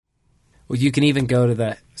Well, you can even go to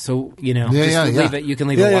the leave it. You can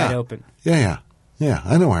leave it wide open. Yeah.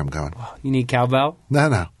 I know where I'm going. You need cowbell?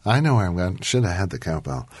 No. I know where I'm going. Should have had the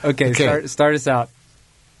cowbell. Okay. Start us out.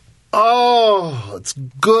 Oh, it's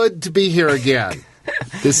good to be here again.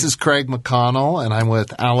 This is Craig McConnell, and I'm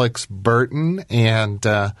with Alex Burton and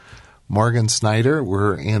Morgan Snyder.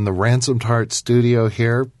 We're in the Ransomed Heart studio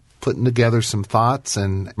here, putting together some thoughts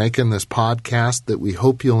and making this podcast that we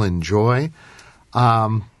hope you'll enjoy.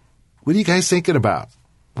 What are you guys thinking about?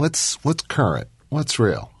 What's current? What's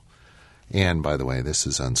real? And by the way, this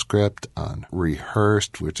is unscripted,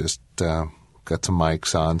 unrehearsed. We're just got some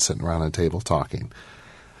mics on, sitting around a table talking.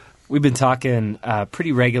 We've been talking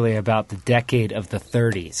pretty regularly about the decade of the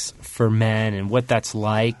 30s for men and what that's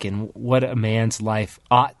like and what a man's life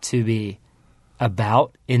ought to be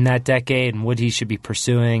about in that decade and what he should be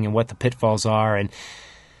pursuing and what the pitfalls are. And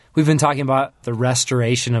we've been talking about the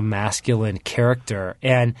restoration of masculine character.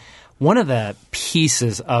 And one of the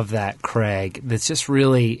pieces of that, Craig, that's just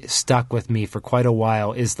really stuck with me for quite a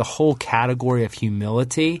while is the whole category of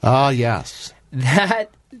humility. Ah, yes. That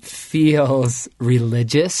feels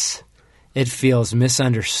religious. It feels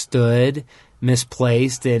misunderstood,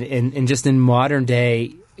 misplaced, and just in modern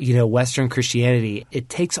day, Western Christianity, it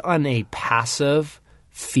takes on a passive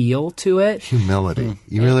feel to it. Humility.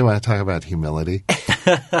 You really want to talk about humility?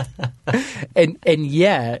 and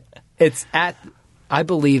yet, I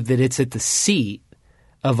believe that it's at the seat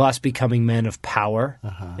of us becoming men of power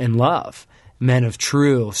and love. Men of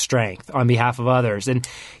true strength on behalf of others. And,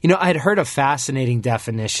 I had heard a fascinating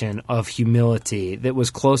definition of humility that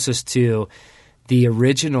was closest to the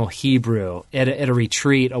original Hebrew at a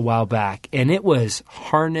retreat a while back, and it was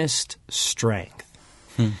harnessed strength.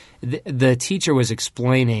 The teacher was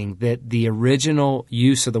explaining that the original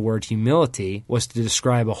use of the word humility was to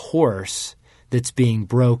describe a horse that's being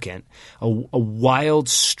broken, a wild,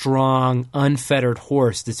 strong, unfettered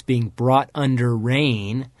horse that's being brought under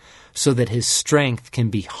rein so that his strength can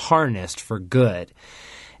be harnessed for good.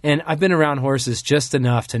 And I've been around horses just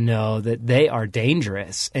enough to know that they are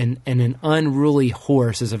dangerous, and an unruly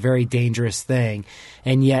horse is a very dangerous thing.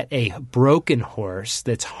 And yet a broken horse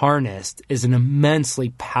that's harnessed is an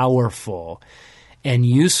immensely powerful and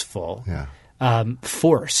useful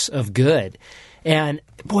force of good. And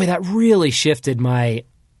boy, that really shifted my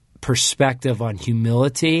perspective on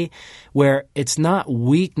humility, where it's not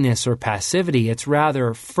weakness or passivity. It's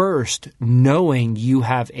rather first knowing you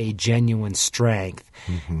have a genuine strength.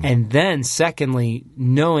 And then secondly,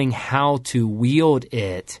 knowing how to wield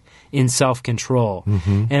it in self-control.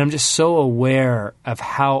 And I'm just so aware of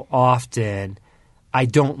how often I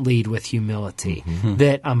don't lead with humility,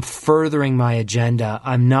 that I'm furthering my agenda.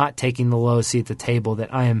 I'm not taking the low seat at the table,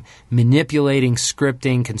 that I am manipulating,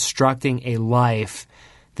 scripting, constructing a life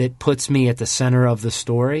that puts me at the center of the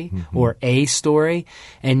story or a story.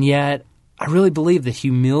 And yet I really believe that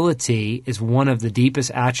humility is one of the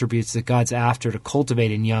deepest attributes that God's after to cultivate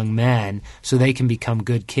in young men so they can become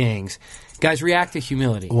good kings. Guys, react to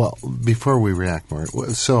humility. Well, before we react more,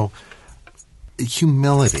 so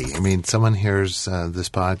humility, someone hears this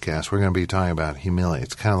podcast, we're going to be talking about humility.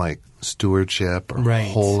 It's kind of like stewardship or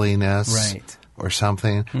holiness or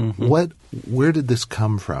something. Where did this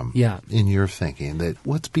come from in your thinking? That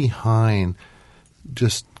what's behind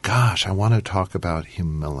just, gosh, I want to talk about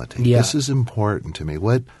humility. This is important to me.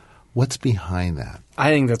 What's behind that? I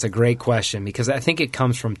think that's a great question because I think it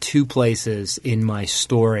comes from two places in my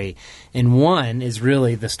story. And one is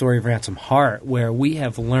really the story of Ransomed Heart, where we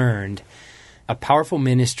have learned a powerful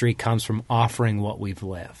ministry comes from offering what we've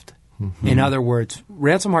lived. In other words,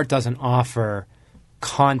 Ransomed Heart doesn't offer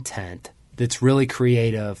content that's really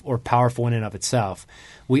creative or powerful in and of itself.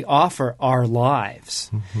 We offer our lives,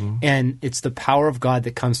 and it's the power of God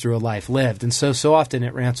that comes through a life lived. And so often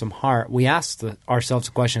at Ransomed Heart, we ask ourselves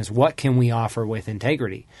the question is, what can we offer with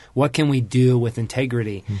integrity? What can we do with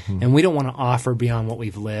integrity? And we don't want to offer beyond what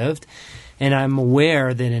we've lived. And I'm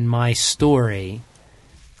aware that in my story,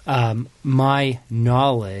 my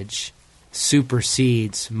knowledge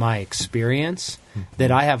supersedes my experience,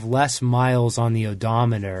 that I have less miles on the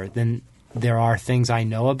odometer than there are things I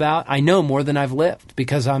know about. I know more than I've lived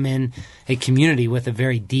because I'm in a community with a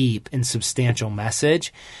very deep and substantial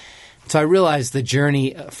message. So I realize the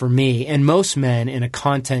journey for me, and most men in a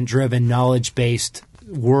content-driven, knowledge-based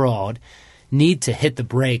world, need to hit the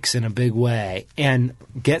brakes in a big way and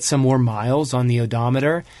get some more miles on the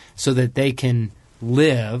odometer so that they can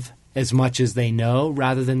live as much as they know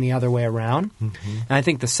rather than the other way around. And I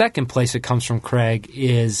think the second place it comes from, Craig,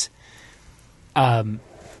 is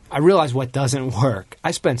I realize what doesn't work.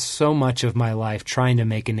 I spent so much of my life trying to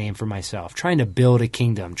make a name for myself, trying to build a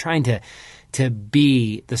kingdom, trying to to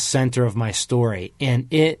be the center of my story. And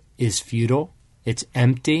it is futile. It's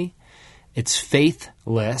empty. It's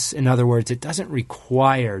faithless. In other words, it doesn't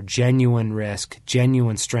require genuine risk,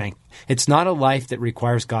 genuine strength. It's not a life that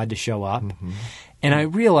requires God to show up. And I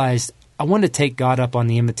realized I wanted to take God up on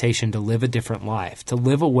the invitation to live a different life, to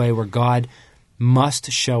live a way where God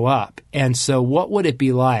must show up. And so what would it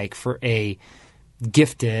be like for a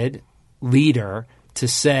gifted leader to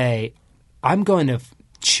say, I'm going to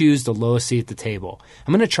choose the lowest seat at the table.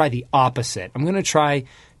 I'm going to try the opposite. I'm going to try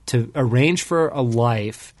to arrange for a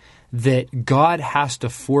life that God has to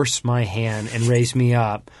force my hand and raise me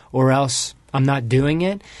up, or else I'm not doing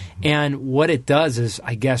it. And what it does is,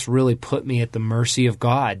 I guess, really put me at the mercy of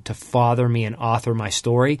God to father me and author my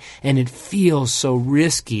story. And it feels so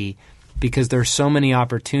risky because there's so many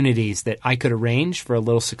opportunities that I could arrange for a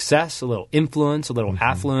little success, a little influence, a little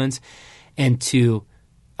affluence, and to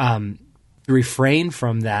refrain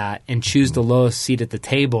from that and choose the lowest seat at the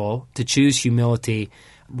table, to choose humility,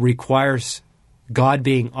 requires God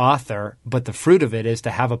being author, but the fruit of it is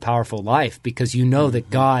to have a powerful life because you know that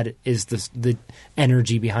God is the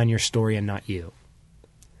energy behind your story and not you.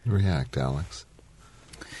 React, Alex.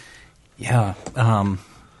 Yeah.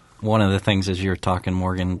 One of the things as you were talking,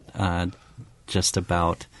 Morgan, just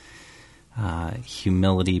about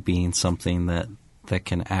humility being something that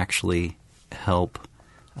can actually help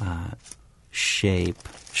shape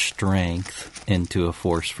strength into a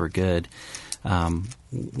force for good.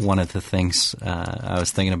 One of the things I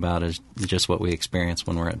was thinking about is just what we experience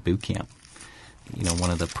when we're at boot camp. You know,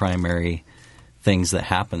 one of the primary things that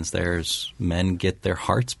happens there is men get their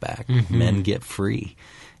hearts back, men get free,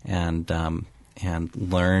 and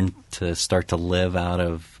learn to start to live out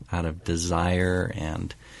of desire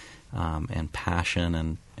and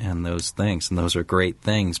passion and those things, and those are great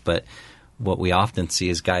things. But what we often see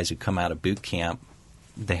is guys who come out of boot camp,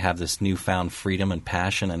 they have this newfound freedom and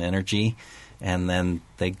passion and energy, and then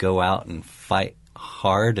they go out and fight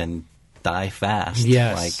hard and die fast.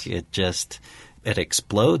 Yes. Like it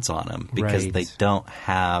explodes on them because they don't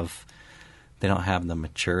have the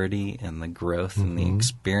maturity and the growth and the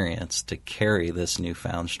experience to carry this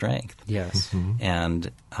newfound strength. Yes.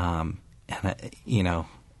 And you know,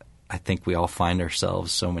 I think we all find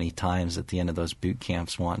ourselves so many times at the end of those boot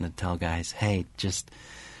camps wanting to tell guys, hey, just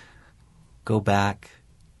go back,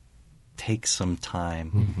 take some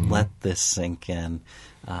time, let this sink in,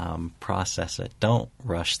 process it. Don't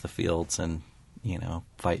rush the fields and, you know,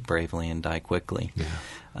 fight bravely and die quickly.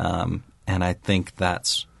 Yeah. And I think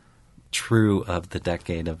that's true of the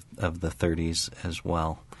decade of the 30s as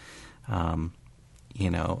well. You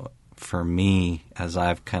know, for me, as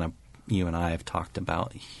I've you and I have talked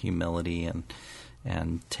about humility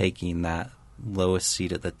and taking that lowest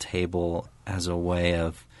seat at the table as a way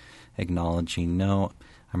of acknowledging, no,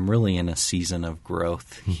 I'm really in a season of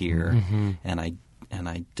growth here, and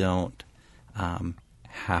I don't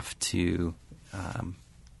have to,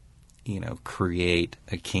 you know, create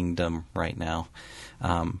a kingdom right now.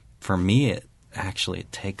 For me,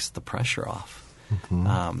 it takes the pressure off.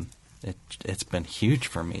 It's been huge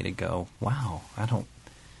for me to go, wow, I don't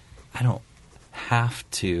have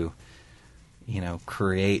to, you know,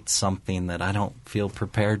 create something that I don't feel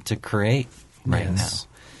prepared to create right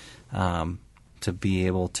now. To be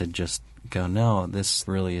able to just go, no, this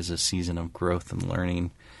really is a season of growth and learning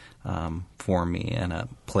for me, and a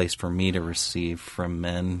place for me to receive from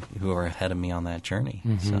men who are ahead of me on that journey.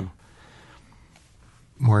 So,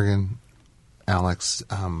 Morgan, Alex,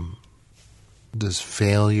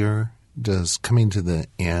 does coming to the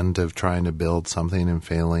end of trying to build something and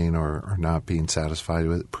failing or not being satisfied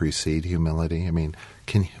with it precede humility? I mean,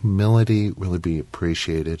 can humility really be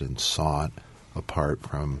appreciated and sought apart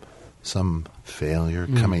from some failure,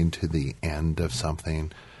 coming to the end of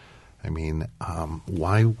something? I mean,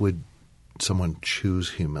 why would someone choose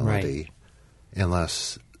humility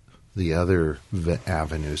unless the other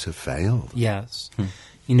avenues have failed? Yes.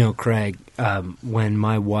 You know, Craig, when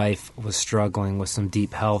my wife was struggling with some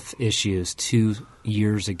deep health issues 2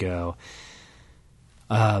 years ago,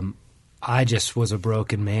 I just was a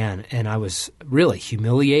broken man, and I was really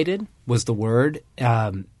humiliated was the word,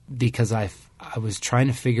 because I was trying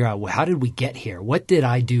to figure out, well, how did we get here? What did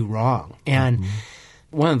I do wrong? And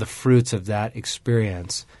one of the fruits of that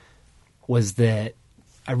experience was that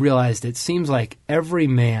I realized it seems like every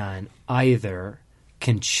man either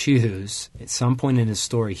can choose at some point in his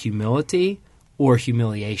story humility or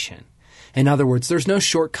humiliation. In other words, there's no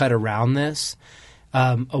shortcut around this.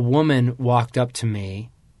 A woman walked up to me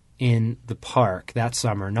in the park that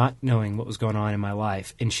summer, not knowing what was going on in my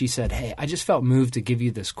life, and she said, hey, I just felt moved to give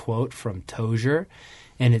you this quote from Tozer,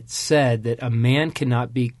 and it said that a man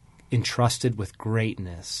cannot be entrusted with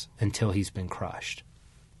greatness until he's been crushed.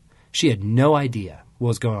 She had no idea what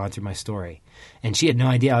was going on through my story. And she had no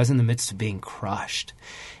idea I was in the midst of being crushed.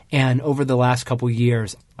 And over the last couple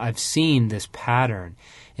years, I've seen this pattern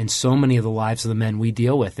in so many of the lives of the men we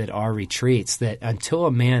deal with at our retreats, that until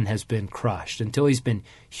a man has been crushed, until he's been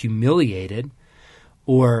humiliated,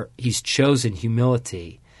 or he's chosen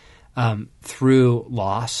humility through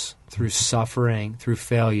loss, through suffering, through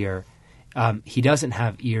failure, he doesn't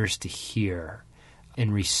have ears to hear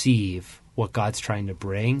and receive what God's trying to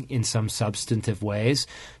bring in some substantive ways.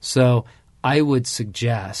 So I would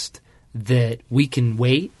suggest that we can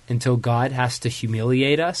wait until God has to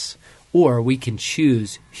humiliate us, or we can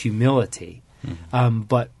choose humility.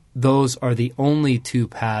 But those are the only two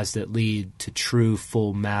paths that lead to true,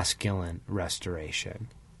 full masculine restoration.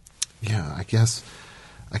 Yeah, I guess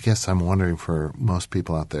I'm wondering, for most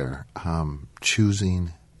people out there,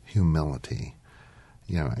 choosing humility.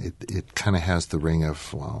 It kind of has the ring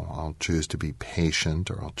of, well, I'll choose to be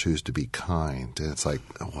patient, or I'll choose to be kind. And it's like,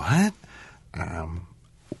 what?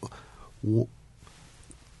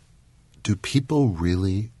 Do people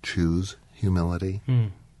really choose humility?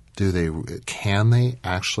 Can they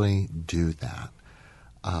actually do that?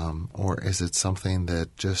 Or is it something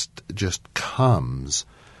that just comes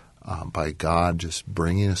by God just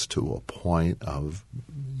bringing us to a point of,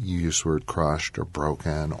 you use the word crushed or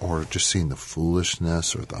broken, or just seeing the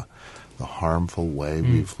foolishness or the harmful way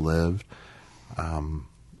we've lived?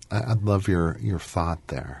 I'd love your thought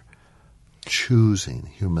there. Choosing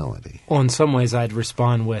humility. Well, in some ways, I'd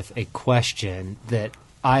respond with a question that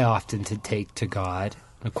I often take to God.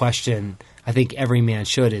 A question I think every man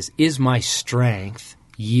should is my strength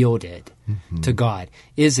yielded to God?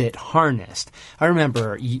 Is it harnessed? I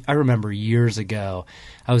remember years ago,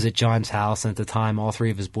 I was at John's house, and at the time, all three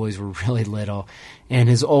of his boys were really little, and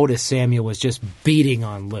his oldest, Samuel, was just beating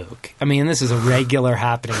on Luke. I mean, this is a regular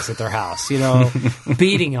happenings at their house,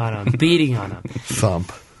 beating on him.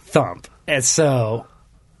 Thump. And so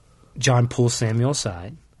John pulls Samuel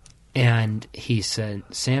aside, and he said,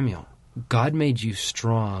 Samuel, God made you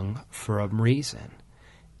strong for a reason.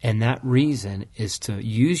 And that reason is to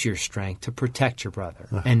use your strength to protect your brother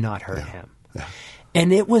and not hurt him. Yeah.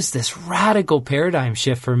 And it was this radical paradigm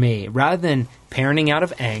shift for me. Rather than parenting out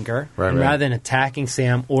of anger, rather than attacking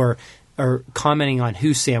Sam or commenting on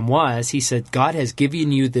who Sam was, he said, God has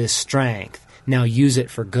given you this strength. Now use it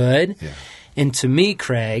for good. Yeah. And to me,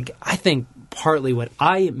 Craig, I think partly what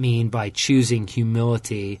I mean by choosing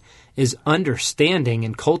humility is understanding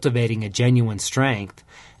and cultivating a genuine strength,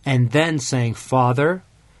 and then saying, Father,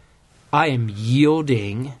 I am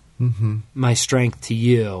yielding my strength to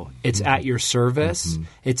you. It's at your service.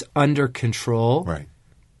 It's under control. Right.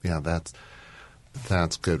 Yeah,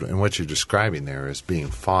 that's good. And what you're describing there is being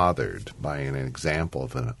fathered by an example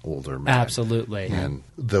of an older man. Absolutely. And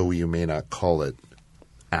though you may not call it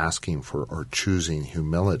asking for or choosing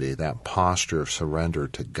humility, that posture of surrender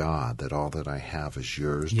to God, that all that I have is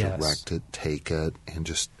yours, direct it, take it, and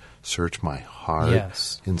just search my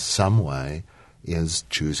heart in some way, is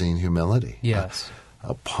choosing humility. Yes.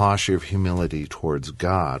 A posture of humility towards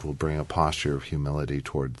God will bring a posture of humility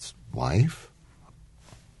towards life.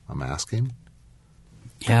 I'm asking.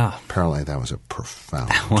 Yeah. Apparently that was a profound.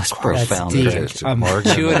 That was profound. That's deep. I'm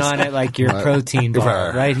chewing on it like your protein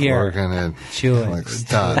bar right here. Morgan chewing. Like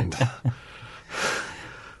stunned.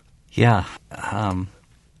 Yeah.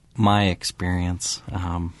 My experience,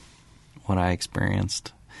 what I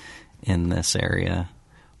experienced in this area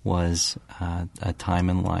was a time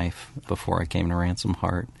in life before I came to Ransom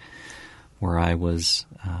Heart where I was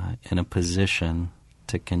in a position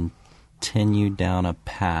to continue down a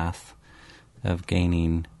path of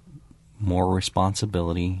gaining more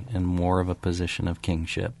responsibility and more of a position of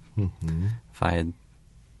kingship. If I had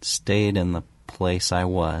stayed in the place I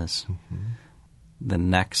was, the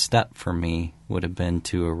next step for me would have been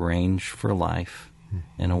to arrange for life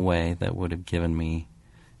in a way that would have given me,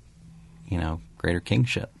 greater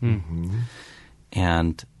kingship.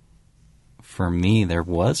 And for me, there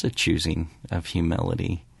was a choosing of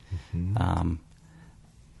humility.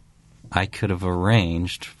 I could have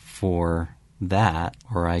arranged for that,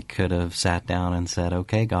 or I could have sat down and said,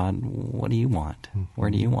 okay, God, what do you want?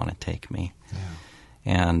 Where do you want to take me?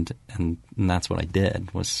 And that's what I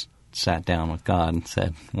did, was sat down with God and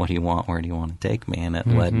said, what do you want? Where do you want to take me? And it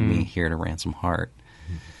led me here to Ransom Heart.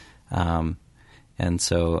 And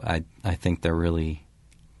so I think there really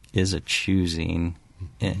is a choosing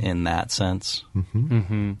in that sense.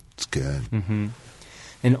 It's good.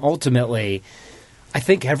 And ultimately, I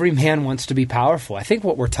think every man wants to be powerful. I think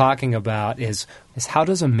what we're talking about is how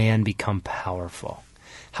does a man become powerful?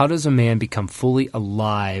 How does a man become fully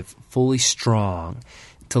alive, fully strong,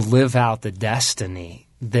 to live out the destiny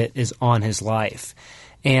that is on his life?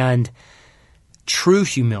 And true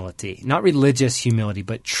humility, not religious humility,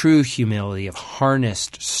 but true humility of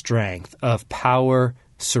harnessed strength, of power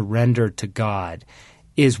surrendered to God,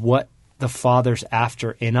 is what the Father's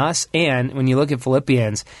after in us. And when you look at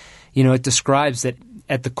Philippians, it describes that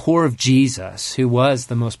at the core of Jesus, who was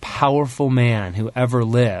the most powerful man who ever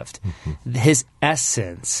lived, his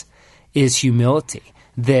essence is humility.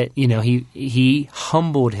 That, he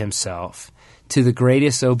humbled himself to the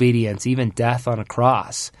greatest obedience, even death on a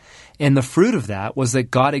cross. And the fruit of that was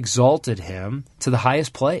that God exalted him to the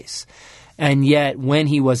highest place. And yet, when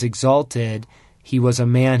he was exalted, he was a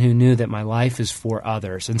man who knew that my life is for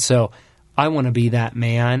others. And so I want to be that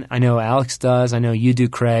man. I know Alex does. I know you do,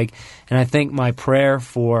 Craig. And I think my prayer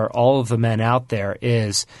for all of the men out there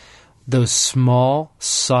is those small,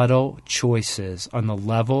 subtle choices on the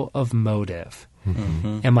level of motive.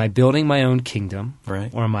 Mm-hmm. Am I building my own kingdom?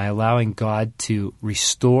 Right. Or am I allowing God to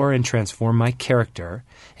restore and transform my character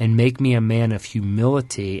and make me a man of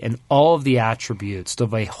humility and all of the attributes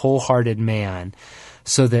of a wholehearted man,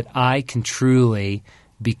 so that I can truly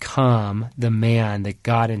become the man that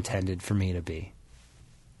God intended for me to be?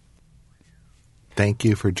 Thank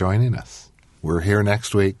you for joining us. We're here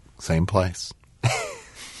next week, same place.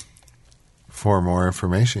 For more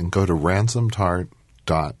information, go to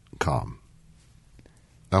ransomedheart.com.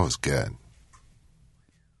 That was good.